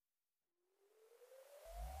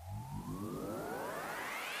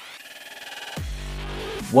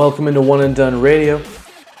Welcome into One and Done Radio.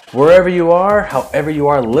 Wherever you are, however you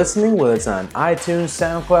are listening, whether it's on iTunes,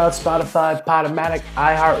 SoundCloud, Spotify, Podomatic,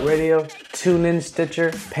 iHeartRadio, TuneIn,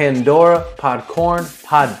 Stitcher, Pandora, Podcorn,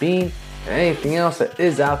 Podbean, and anything else that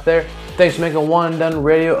is out there, thanks for making One and Done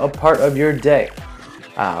Radio a part of your day.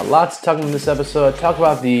 Lots to talk about in this episode. I talk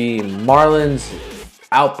about the Marlins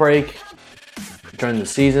outbreak during the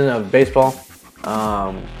season of baseball.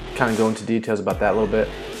 Kind of go into details about that a little bit.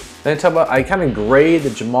 Then I kind of grade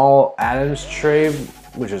the Jamal Adams trade,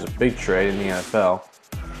 which is a big trade in the NFL.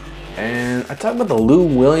 And I talk about the Lou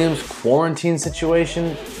Williams quarantine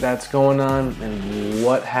situation that's going on and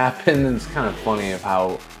what happened. And it's kind of funny of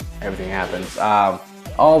how everything happens.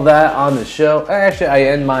 All that on the show. Actually, I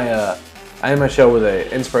end my show with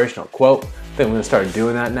an inspirational quote. I think I'm going to start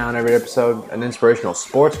doing that now in every episode. An inspirational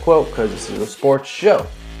sports quote, because this is a sports show,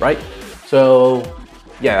 right? So,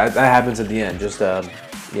 yeah, that happens at the end. Just,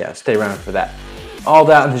 stay around for that. All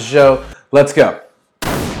that on the show. Let's go.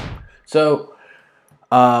 So,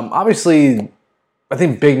 obviously, I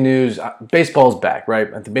think big news. Baseball's back, right?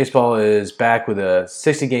 I think baseball is back with a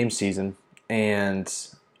 60-game season. And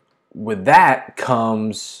with that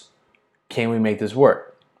comes, can we make this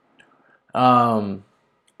work? I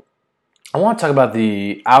want to talk about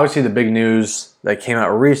the big news that came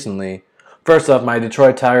out recently. First off, my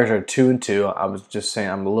Detroit Tigers are 2-2. I was just saying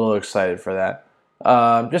I'm a little excited for that.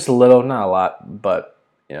 Just a little, not a lot, but,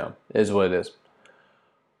 it is what it is.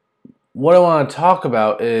 What I want to talk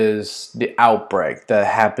about is the outbreak that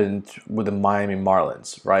happened with the Miami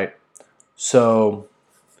Marlins, right? So,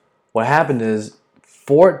 what happened is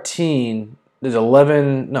 11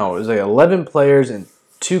 players and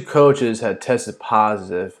 2 coaches had tested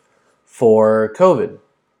positive for COVID.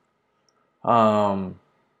 And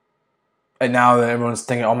now that everyone's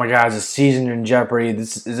thinking, oh my God, is the season in jeopardy?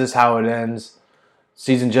 Is this how it ends?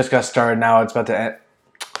 Season just got started, now it's about to end.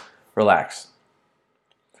 Relax.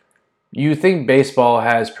 You think baseball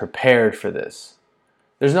has prepared for this.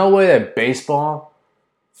 There's no way that baseball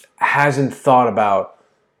hasn't thought about,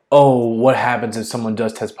 what happens if someone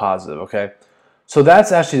does test positive, okay? So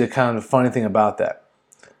that's actually the kind of funny thing about that.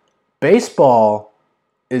 Baseball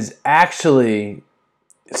is actually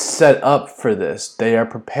set up for this. They are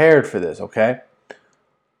prepared for this, okay?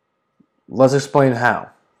 Let's explain how.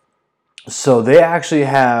 So they actually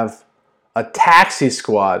have a taxi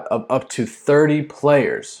squad of up to 30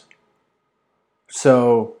 players.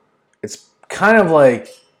 So it's kind of like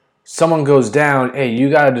someone goes down, hey,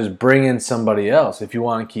 you got to just bring in somebody else if you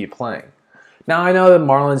want to keep playing. Now, I know that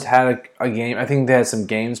Marlins had a game. I think they had some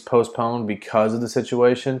games postponed because of the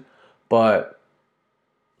situation. But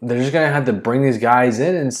they're just going to have to bring these guys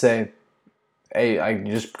in and say, hey,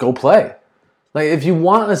 just go play. Like, if you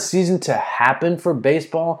want a season to happen for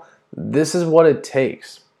baseball, this is what it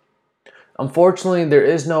takes. Unfortunately, there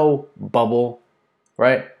is no bubble,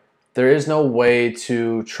 right? There is no way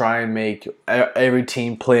to try and make every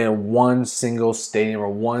team play in one single stadium or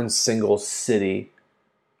one single city.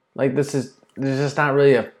 Like, there's just not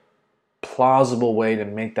really a plausible way to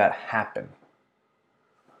make that happen.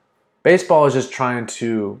 Baseball is just trying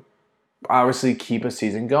to obviously keep a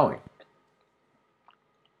season going.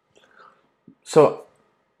 So,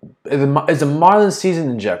 is the Marlins season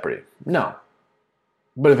in jeopardy? No.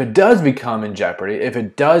 But if it does become in jeopardy, if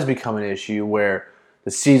it does become an issue where the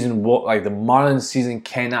Marlins season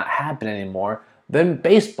cannot happen anymore, then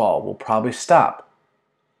baseball will probably stop.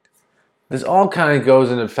 This all kind of goes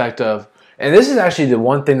in effect of, and this is actually the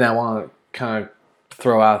one thing that I want to kind of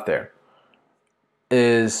throw out there,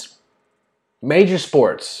 is major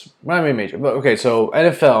sports. Well, not really major, but okay, so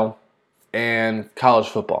NFL and college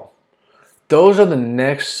football. Those are the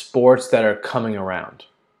next sports that are coming around.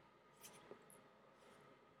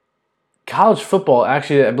 College football,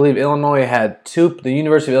 actually, I believe the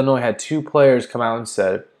University of Illinois had 2 players come out and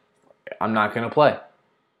said, I'm not going to play.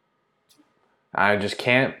 I just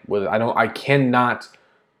can't. I cannot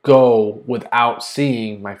go without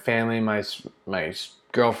seeing my family, my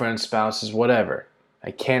girlfriend, spouses, whatever.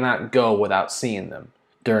 I cannot go without seeing them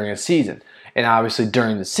during a season. And obviously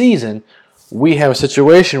during the season, we have a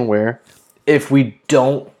situation where if we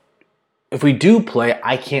do play,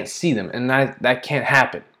 I can't see them. And that can't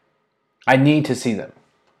happen. I need to see them.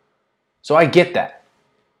 So I get that.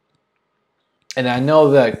 And I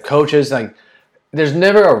know that coaches, there's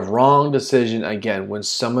never a wrong decision, again, when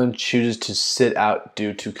someone chooses to sit out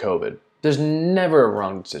due to COVID. There's never a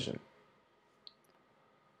wrong decision.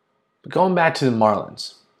 But going back to the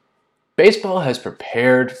Marlins, baseball has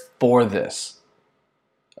prepared for this.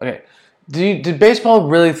 Okay, did baseball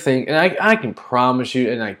really think, and I can promise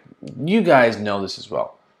you, and you guys know this as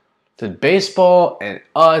well, Did baseball and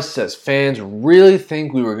us as fans really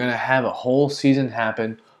think we were going to have a whole season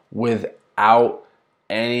happen without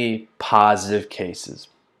any positive cases?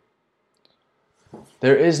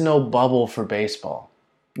 There is no bubble for baseball.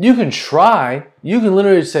 You can try. You can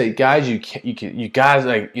literally say, guys, you guys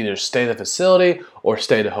like either stay at the facility or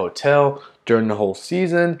stay at a hotel during the whole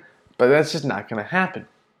season, but that's just not going to happen.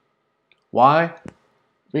 Why?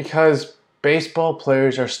 Because baseball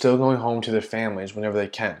players are still going home to their families whenever they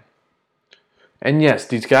can. And yes,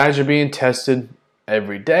 these guys are being tested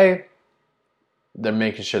every day. They're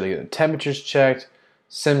making sure they get their temperatures checked,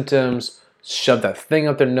 symptoms, shove that thing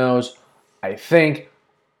up their nose. I think,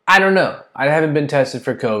 I don't know. I haven't been tested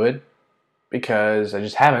for COVID because I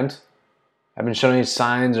just haven't. I haven't shown any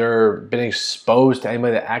signs or been exposed to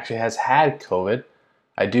anybody that actually has had COVID.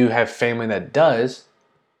 I do have family that does,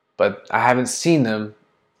 but I haven't seen them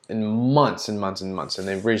in months and months and months, and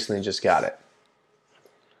they've recently just got it.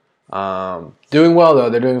 Doing well though.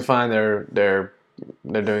 They're doing fine. They're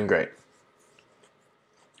doing great.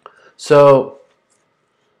 So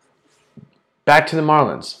back to the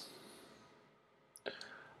Marlins.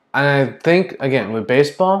 And I think again with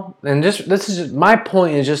baseball, and my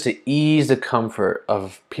point is just to ease the comfort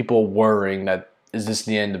of people worrying that is this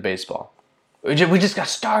the end of baseball? We just got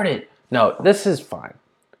started. No, this is fine.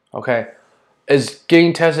 Okay, is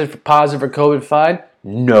getting tested positive for COVID fine?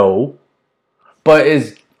 No, but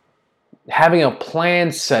is having a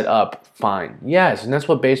plan set up fine? Yes, and that's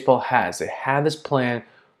what baseball has. They have this plan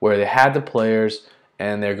where they have the players,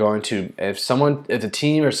 and they're going to, if the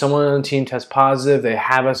team or someone on the team tests positive, they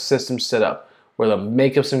have a system set up where they'll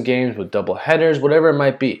make up some games with double headers, whatever it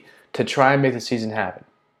might be, to try and make the season happen.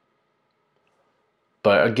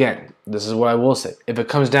 But again, this is what I will say. If it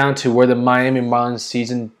comes down to where the Miami Marlins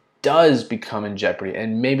season does become in jeopardy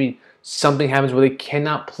and maybe something happens where they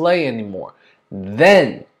cannot play anymore,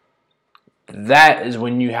 then that is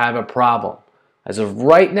when you have a problem. As of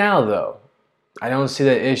right now, though, I don't see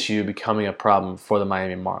that issue becoming a problem for the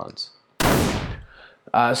Miami Marlins.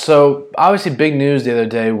 So, obviously, big news the other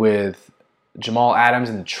day with Jamal Adams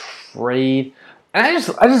and the trade. And I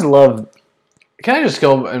just love. Can I just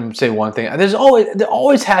go and say one thing? There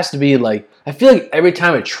always has to be like, I feel like every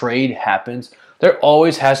time a trade happens, there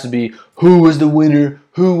always has to be who was the winner,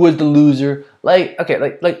 who was the loser. Like,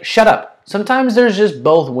 okay, like shut up. Sometimes there's just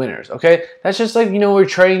both winners, okay? That's just like, we're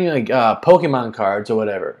trading like Pokemon cards or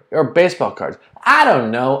whatever, or baseball cards. I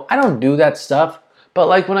don't know. I don't do that stuff. But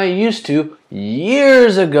like when I used to,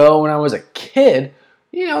 years ago when I was a kid,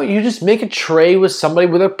 you just make a trade with somebody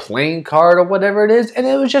with a playing card or whatever it is, and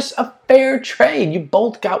it was just a fair trade. You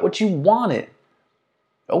both got what you wanted.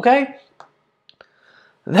 Okay?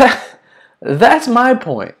 That's my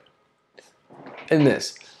point in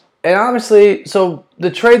this. And obviously, so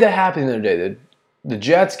the trade that happened the other day, the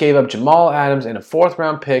Jets gave up Jamal Adams and a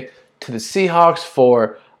 4th-round pick to the Seahawks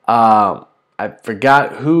for, I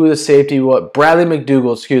forgot who the safety was, Bradley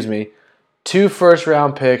McDougald, 2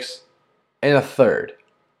 first-round picks and a 3rd.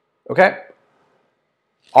 Okay?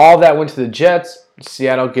 All that went to the Jets.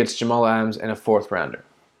 Seattle gets Jamal Adams and a 4th-rounder.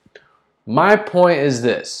 My point is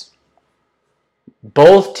this.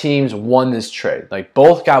 Both teams won this trade. Like,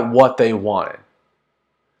 both got what they wanted.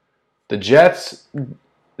 The Jets,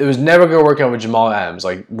 it was never going to work out with Jamal Adams.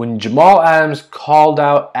 Like, when Jamal Adams called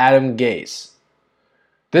out Adam Gase,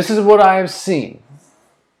 this is what I have seen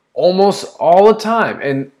almost all the time,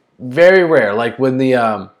 and very rare. Like when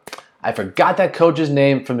I forgot that coach's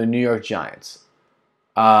name from the New York Giants,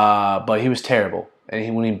 but he was terrible.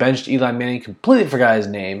 And when he benched Eli Manning, completely forgot his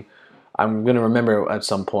name. I'm going to remember at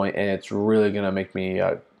some point, and it's really going to make me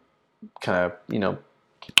kind of,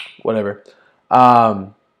 whatever.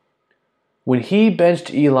 When he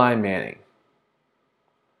benched Eli Manning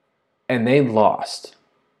and they lost,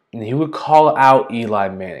 and he would call out Eli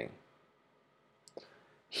Manning,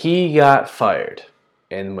 he got fired.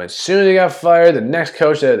 And as soon as he got fired, the next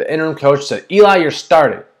coach, the interim coach, said, Eli, you're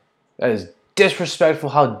starting. That is disrespectful.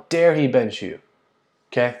 How dare he bench you?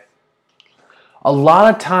 Okay? A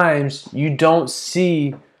lot of times, you don't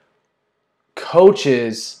see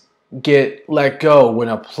coaches get let go when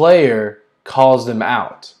a player calls them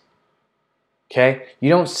out. Okay? You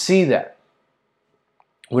don't see that.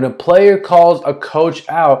 When a player calls a coach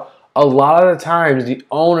out, a lot of the times the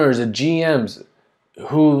owners, the GMs,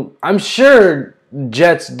 who I'm sure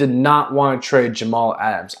Jets did not want to trade Jamal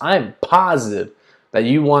Adams. I'm positive that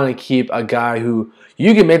you want to keep a guy who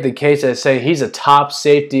you can make the case that say he's a top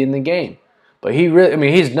safety in the game. But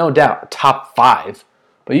he's no doubt top 5.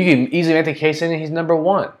 But you can easily make the case saying he's number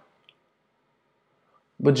 1.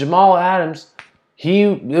 But Jamal Adams,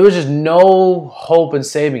 there was just no hope in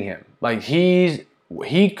saving him. Like, he's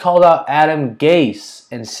he called out Adam Gase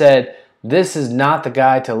and said, this is not the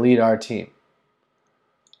guy to lead our team.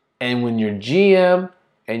 And when your GM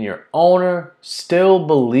and your owner still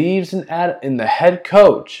believes in the head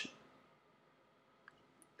coach,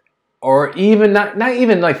 or even not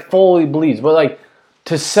even like fully believes, but like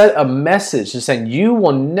to set a message to saying you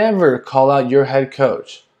will never call out your head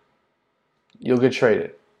coach, you'll get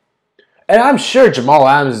traded. And I'm sure Jamal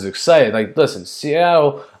Adams is excited. Like, listen,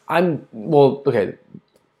 Seattle, okay,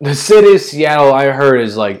 the city of Seattle, I heard,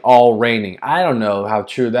 is like all raining. I don't know how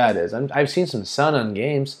true that is. I've seen some sun on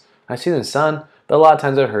games. I've seen the sun, but a lot of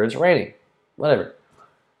times I've heard it's raining. Whatever.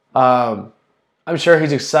 I'm sure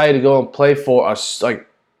he's excited to go and play for us. Like,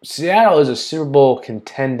 Seattle is a Super Bowl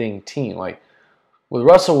contending team. Like, with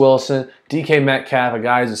Russell Wilson, DK Metcalf, a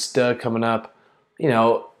guy who's a stud coming up,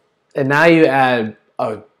 and now you add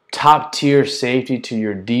a top-tier safety to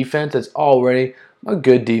your defense that's already a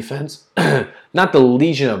good defense. Not the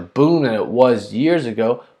Legion of Boom that it was years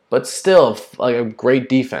ago, but still like a great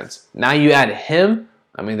defense. Now you add him,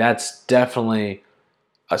 that's definitely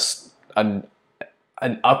an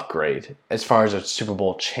upgrade as far as a Super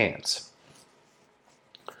Bowl chance.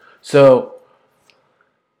 So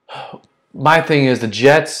my thing is the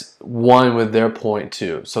Jets won with their point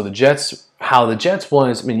too. So how the Jets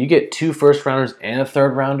won is, you get 2 first-rounders and a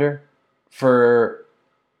third-rounder for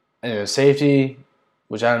safety,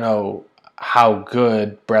 which I don't know how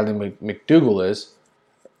good Bradley McDougall is.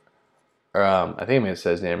 Or I think I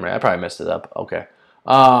said his name right. I probably messed it up. Okay.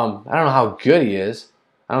 I don't know how good he is.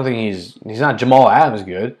 I don't think he's not Jamal Adams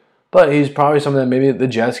good, but he's probably something that maybe the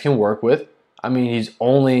Jets can work with. He's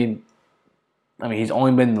only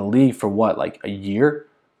been in the league for what, like a year,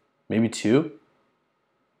 maybe 2.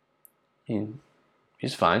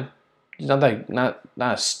 He's fine. He's not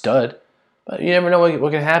a stud, but you never know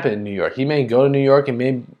what can happen in New York. He may go to New York and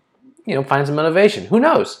may find some motivation. Who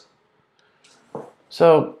knows?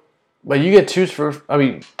 So, but you get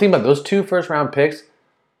think about those 2 first-round picks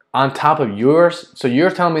on top of yours. So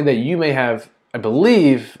you're telling me that you may have, I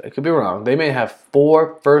believe, I could be wrong, they may have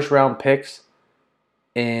 4 first-round picks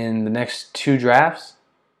in the next 2 drafts,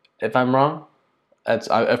 if I'm wrong.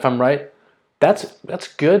 If I'm right. That's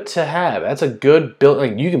good to have. That's a good build.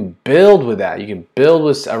 Like, you can build with that. You can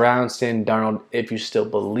build around Sam Darnold if you still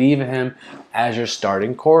believe in him as your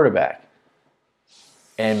starting quarterback.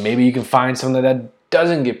 And maybe you can find someone that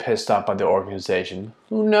doesn't get pissed off by the organization.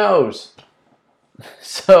 Who knows?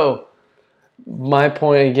 So, my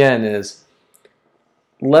point again is,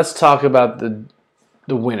 let's talk about the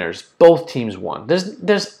winners. Both teams won.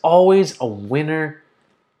 There's always a winner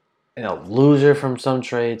and a loser from some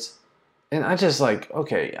trades. And I just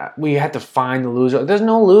okay, we had to find the loser. There's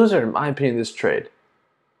no loser, in my opinion, in this trade.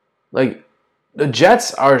 Like, the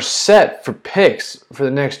Jets are set for picks for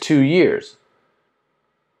the next 2 years.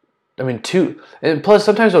 2. And plus,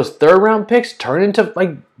 sometimes those third-round picks turn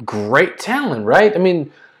into, great talent, right?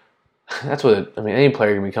 That's what, any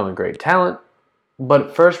player can become a great talent.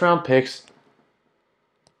 But first-round picks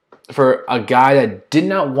for a guy that did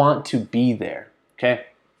not want to be there, okay?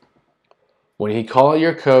 When he called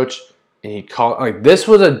your coach, and he called, this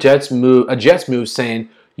was a Jets move saying,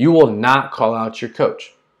 you will not call out your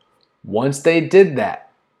coach. Once they did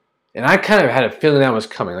that, and I kind of had a feeling that was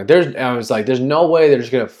coming. There's no way they're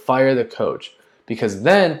just going to fire the coach, because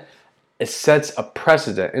then it sets a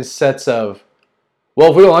precedent. It sets if we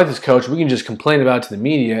don't like this coach, we can just complain about it to the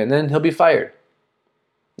media, and then he'll be fired.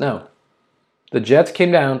 No. The Jets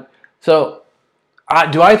came down. So,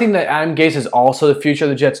 do I think that Adam Gase is also the future of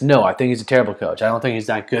the Jets? No, I think he's a terrible coach. I don't think he's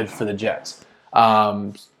that good for the Jets.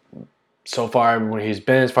 So far, when he's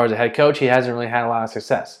been as far as a head coach, he hasn't really had a lot of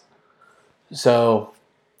success. So,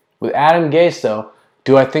 with Adam Gase, though,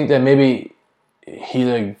 do I think that maybe he's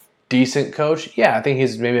a decent coach? Yeah, I think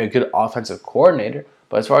he's maybe a good offensive coordinator.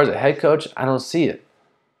 But as far as a head coach, I don't see it.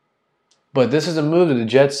 But this is a move that the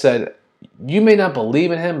Jets said, you may not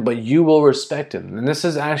believe in him, but you will respect him. And this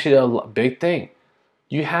is actually a big thing.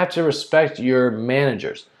 You have to respect your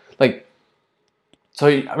managers. I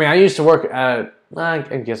used to work at, I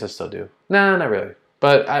guess I still do. No, not really.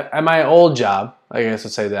 But at my old job, I guess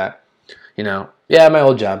I'd say that, my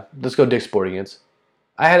old job, let's go Dick's Sporting Goods.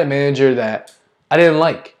 I had a manager that I didn't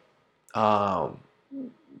like.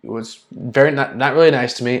 It was very not really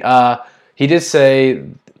nice to me. He did say,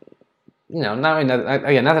 not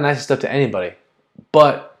the nicest stuff to anybody,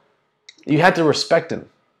 but you have to respect him.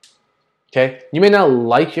 Okay? You may not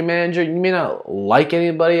like your manager. You may not like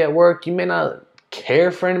anybody at work. You may not care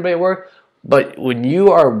for anybody at work. But when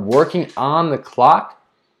you are working on the clock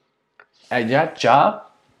at that job,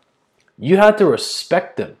 you have to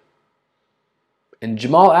respect them. And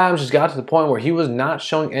Jamal Adams just got to the point where he was not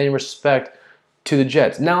showing any respect to the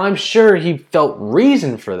Jets. Now, I'm sure he felt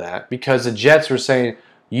reason for that because the Jets were saying,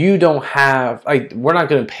 you don't have, like, we're not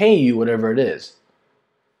going to pay you whatever it is.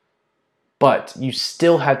 But you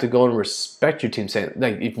still have to go and respect your team. Saying,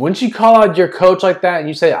 like, once you call out your coach like that and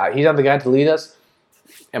you say, he's not the guy to lead us,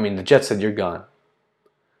 I mean, the Jets said, you're gone.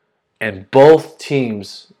 And both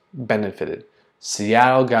teams benefited.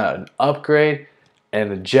 Seattle got an upgrade, and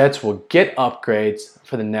the Jets will get upgrades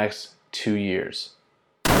for the next 2 years.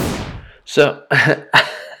 So,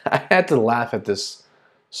 I had to laugh at this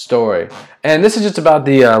story. And this is just about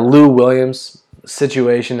the Lou Williams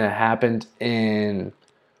situation that happened in,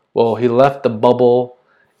 well, he left the bubble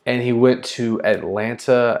and he went to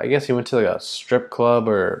Atlanta. I guess he went to like a strip club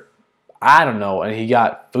or I don't know, and he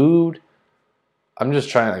got food. I'm just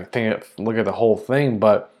trying to look at the whole thing,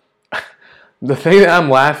 but the thing that I'm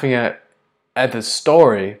laughing at the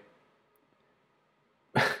story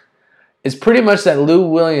is pretty much that Lou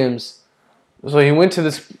Williams. So he went to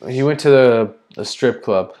the strip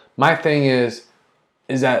club. My thing is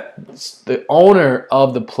that the owner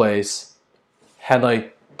of the place had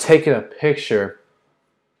like taken a picture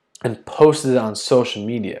and posted it on social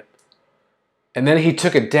media, and then he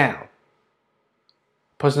took it down.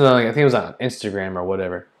 Posted it on, I think it was on Instagram or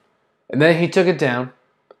whatever. And then he took it down,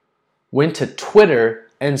 went to Twitter,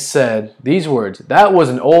 and said these words, "That was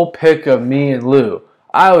an old pic of me and Lou.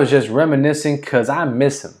 I was just reminiscing because I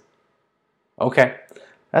miss him." Okay,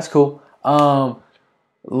 that's cool.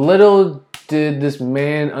 Little did this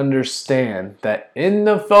man understand that in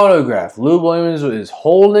the photograph, Lou Williams is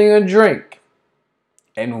holding a drink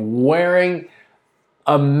and wearing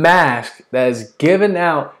a mask that is given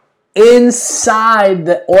out inside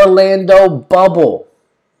the Orlando bubble.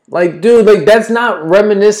 Like, dude, like that's not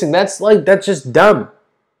reminiscing. That's just dumb.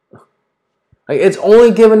 Like, it's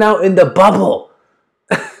only given out in the bubble.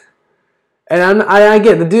 And I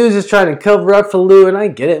get it. The dude's just trying to cover up for Lou, and I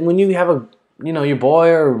get it. When you have your boy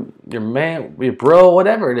or your man, your bro,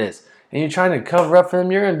 whatever it is, and you're trying to cover up for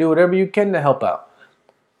them, you're gonna do whatever you can to help out.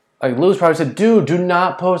 Like Lou's probably said, "Dude, do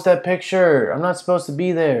not post that picture. I'm not supposed to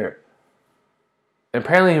be there." And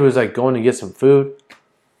apparently he was like going to get some food.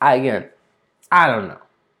 I don't know.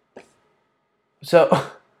 So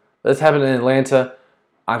this happened in Atlanta.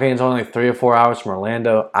 I think it's only like 3 or 4 hours from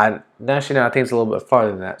Orlando. I think it's a little bit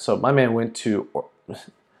farther than that. So my man went to,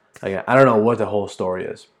 again, I don't know what the whole story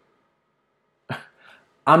is.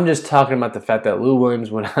 I'm just talking about the fact that Lou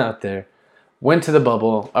Williams went out there, left the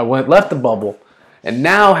bubble, and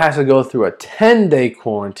now has to go through a 10-day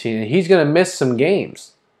quarantine. And he's going to miss some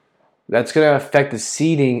games. That's going to affect the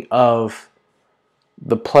seeding of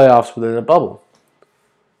the playoffs within the bubble.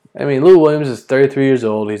 I mean, Lou Williams is 33 years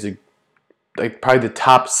old. He's probably the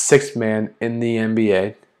top 6th man in the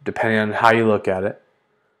NBA, depending on how you look at it.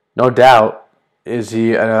 No doubt, is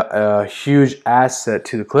he a huge asset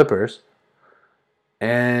to the Clippers.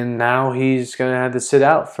 And now he's going to have to sit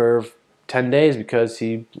out for 10 days because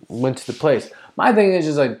he went to the place. My thing is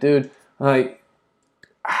just like, dude, like,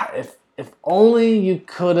 if only you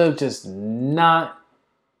could have just not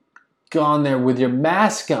gone there with your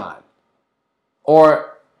mask on.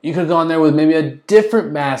 Or you could have gone there with maybe a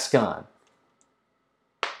different mask on.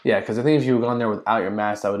 Yeah, because I think if you had gone there without your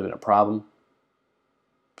mask, that would have been a problem.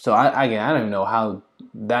 So, I don't even know how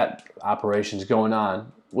that operation is going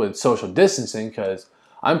on with social distancing, because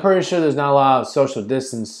I'm pretty sure there's not a lot of social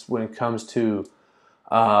distance when it comes to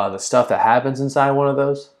the stuff that happens inside one of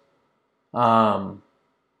those.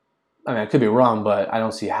 I mean, I could be wrong, but I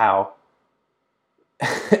don't see how.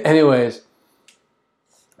 Anyways,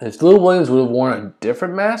 if Lou Williams would have worn a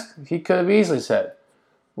different mask, he could have easily said,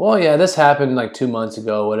 "Well, yeah, this happened like 2 months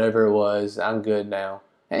ago, whatever it was, I'm good now."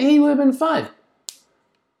 And he would have been fine.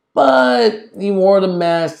 But he wore the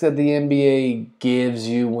mask that the NBA gives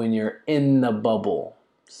you when you're in the bubble.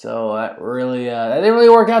 So that didn't really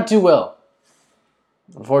work out too well.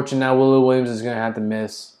 Unfortunately, now Lou Williams is going to have to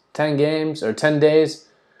miss 10 games or 10 days.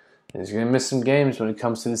 He's going to miss some games when it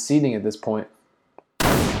comes to the seeding at this point.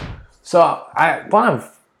 So I want to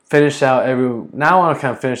finish out every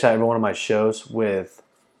one of my shows with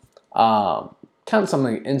kind of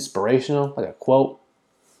something inspirational, like a quote.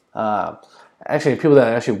 Actually, people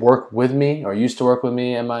that actually work with me or used to work with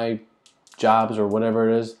me at my jobs or whatever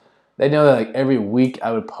it is, they know that like every week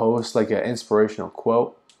I would post like an inspirational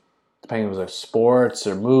quote, depending if it was like sports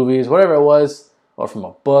or movies, whatever it was, or from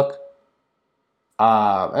a book.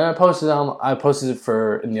 And I posted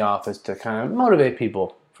it in the office to kind of motivate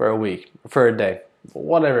people for a week, for a day,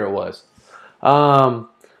 whatever it was.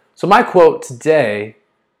 So my quote today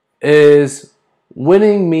is,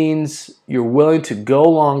 Winning means you're willing to go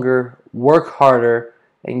longer, work harder,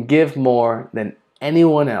 and give more than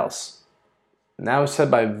anyone else. And that was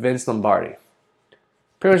said by Vince Lombardi.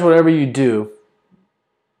 Pretty much whatever you do,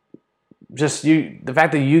 the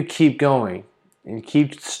fact that you keep going and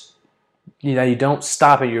you don't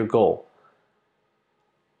stop at your goal.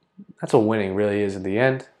 That's what winning really is in the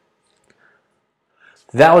end.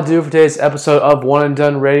 That will do it for today's episode of One and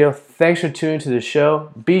Done Radio. Thanks for tuning to the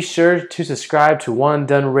show. Be sure to subscribe to One and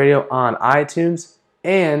Done Radio on iTunes.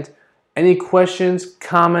 And any questions,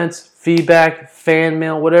 comments, feedback, fan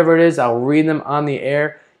mail, whatever it is, I'll read them on the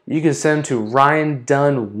air. You can send them to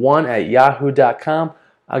ryandunne1@yahoo.com.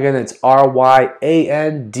 Again, it's RYANDUNNE,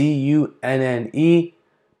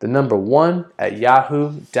 the number 1 at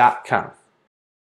yahoo.com.